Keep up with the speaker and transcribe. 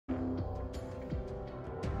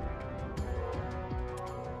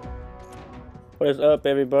What is up,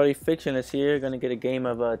 everybody? Fiction is here. Gonna get a game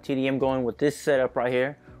of TDM going with this setup right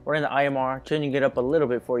here. We're in the IMR, changing it up a little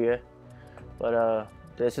bit for you. But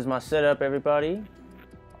this is my setup, everybody.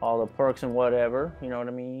 All the perks and whatever, you know what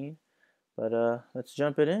I mean? But let's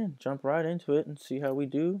jump right into it and see how we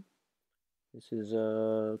do. This is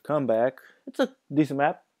Comeback. It's a decent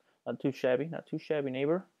map. Not too shabby,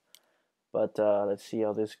 neighbor. But let's see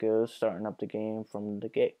how this goes. Starting up the game from the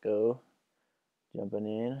get-go. Jumping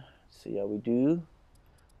in. See how we do.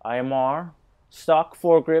 IMR, stock,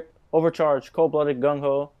 foregrip, overcharge, cold-blooded,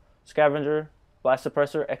 gung-ho, scavenger, blast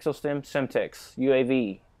suppressor, exostim, semtex,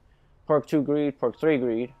 UAV, perk 2 greed, perk 3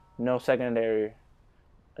 greed, no secondary.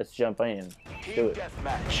 Let's jump in. Do it.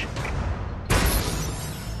 Deathmatch.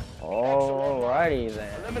 Alrighty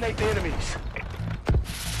then. Eliminate the enemies.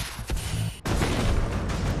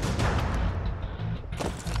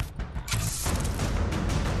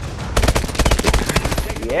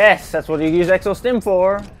 Yes, that's what you use exostim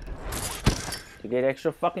for. To get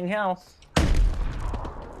extra fucking health.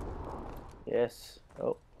 Yes.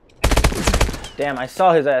 Oh. Damn, I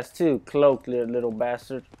saw his ass too. Cloaked little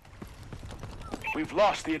bastard. We've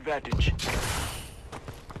lost the advantage.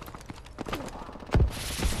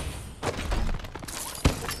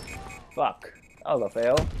 Fuck. That was a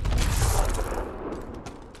fail.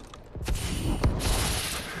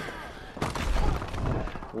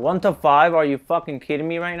 One to 5? Are you fucking kidding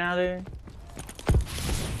me right now, dude?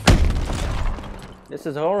 This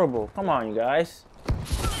is horrible. Come on, you guys.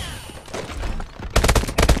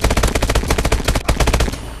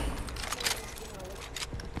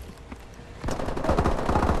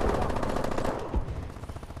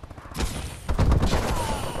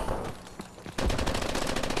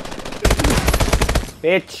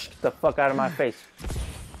 Bitch, get the fuck out of my face.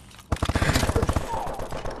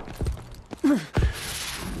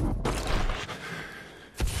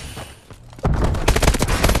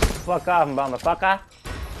 Fuck off, motherfucker.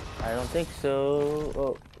 I don't think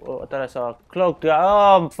so. Oh, I thought I saw a cloaked guy.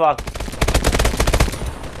 Oh, fuck.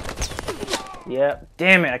 Yep.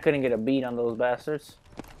 Damn it, I couldn't get a beat on those bastards.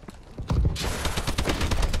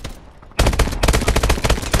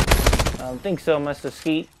 I don't think so, Mr.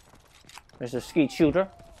 Skeet. Mr. Skeet Shooter.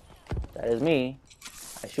 That is me.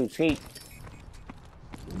 I shoot Skeet.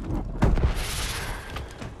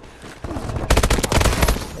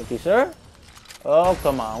 Thank you, sir. Oh,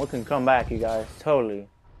 come on. We can come back, you guys. Totally.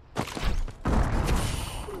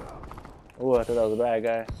 Oh, I thought that was a bad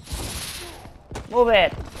guy. Move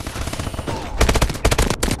it!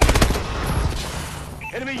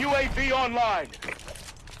 Enemy UAV online.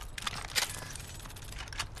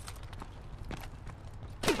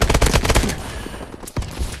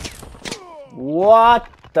 What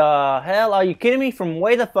the hell? Are you kidding me? From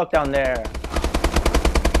way the fuck down there.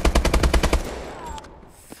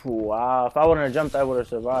 Wow, if I wouldn't have jumped, I would have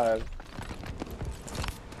survived.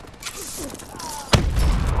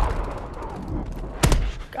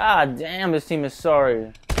 God damn, this team is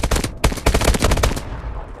sorry.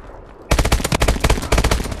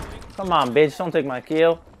 Come on, bitch, don't take my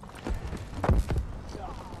kill.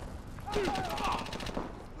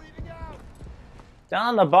 Down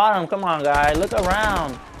on the bottom, come on, guys, look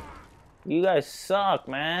around. You guys suck,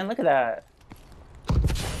 man. Look at that.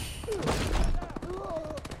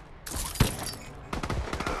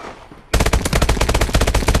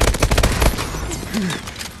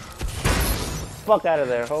 Fuck out of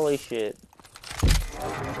there, holy shit.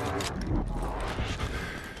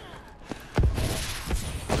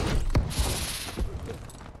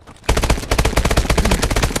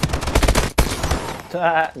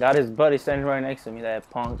 Got his buddy standing right next to me, that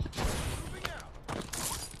punk.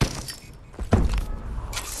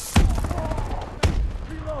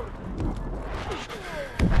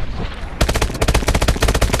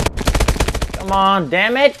 Come on,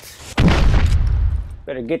 damn it!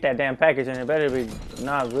 Better get that damn package and it better be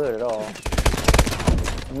not good at all.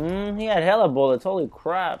 He had hella bullets, holy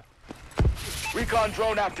crap. Recon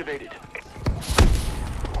drone activated.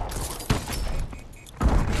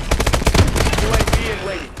 UAV in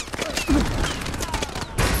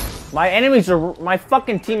waiting. My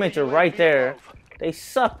fucking teammates are right there. They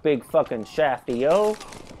suck, big fucking shafty, yo.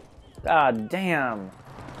 God damn.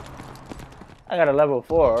 I got a level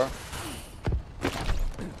 4.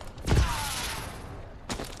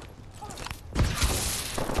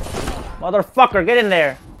 Motherfucker, get in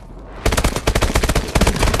there!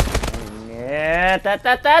 Yeah,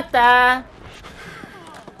 ta.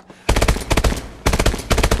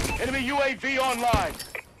 Enemy UAV online.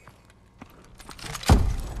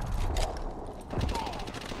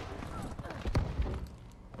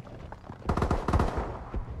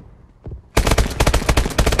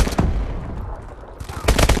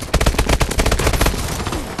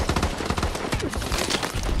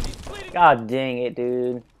 God dang it,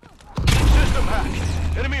 dude. System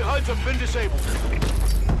hacked. Enemy HUDs have been disabled.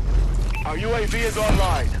 Our UAV is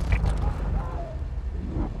online.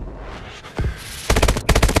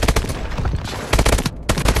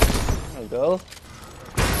 There we go.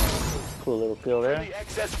 Cool little kill there. The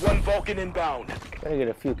XS-1 Vulcan inbound. Gotta get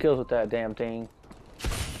a few kills with that damn thing.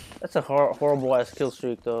 That's a horrible ass kill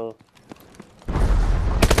streak though.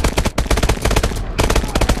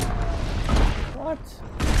 What?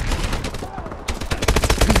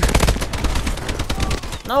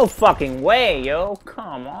 No fucking way, yo.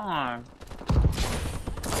 Come on.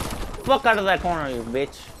 Fuck out of that corner, you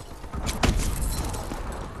bitch.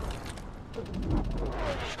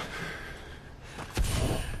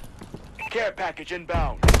 Care package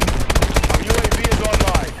inbound. Our UAV is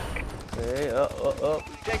online. Okay,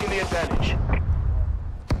 We've taken the advantage.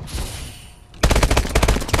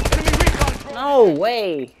 Enemy recon drone. No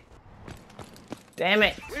way. Damn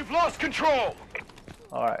it. We've lost control.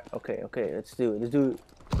 Alright, okay, let's do it. Let's do it.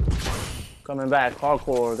 Coming back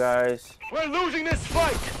hardcore, guys. We're losing this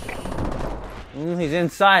fight. He's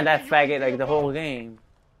inside that faggot like the whole game.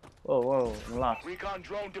 Whoa, I'm lost. Recon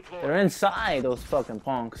drone deployed. They're inside, those fucking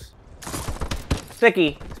punks.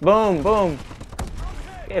 Sticky. Boom, boom.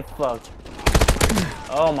 Get fucked.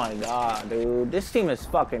 Oh my god, dude. This team is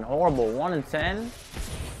fucking horrible. 1 in 10?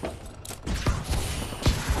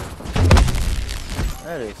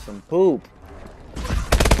 That is some poop.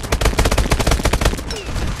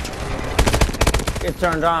 Get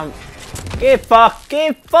turned on. Get fucked.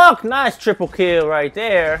 Get fucked. Nice triple kill right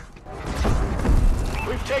there.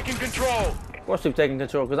 We've taken control. Of course we've taken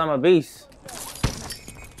control because I'm a beast.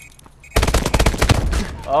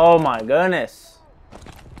 Oh my goodness.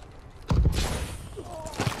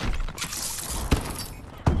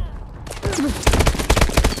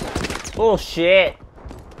 Bullshit.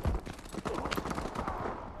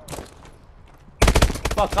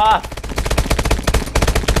 Fuck off.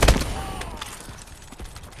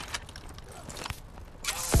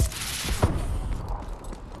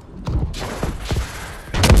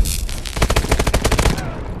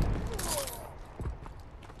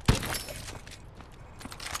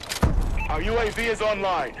 Our UAV is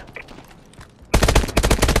online. I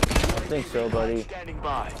think so, buddy. Standing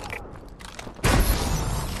by.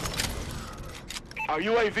 Our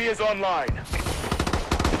UAV is online.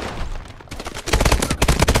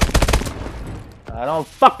 I don't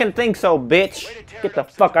fucking think so, bitch. Get the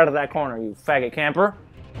fuck out of that corner, you faggot camper.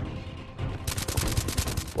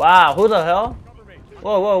 Wow, who the hell?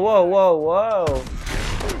 Whoa.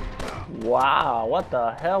 Wow, what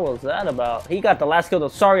the hell was that about? He got the last kill, the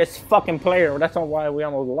sorriest fucking player. That's not why we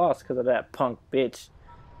almost lost, because of that punk bitch.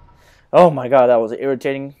 Oh my god, that was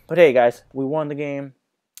irritating. But hey, guys, we won the game.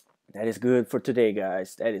 That is good for today,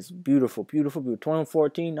 guys. That is beautiful.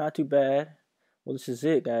 2014, not too bad. Well, this is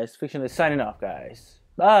it, guys. Fiction is signing off, guys.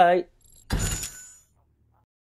 Bye.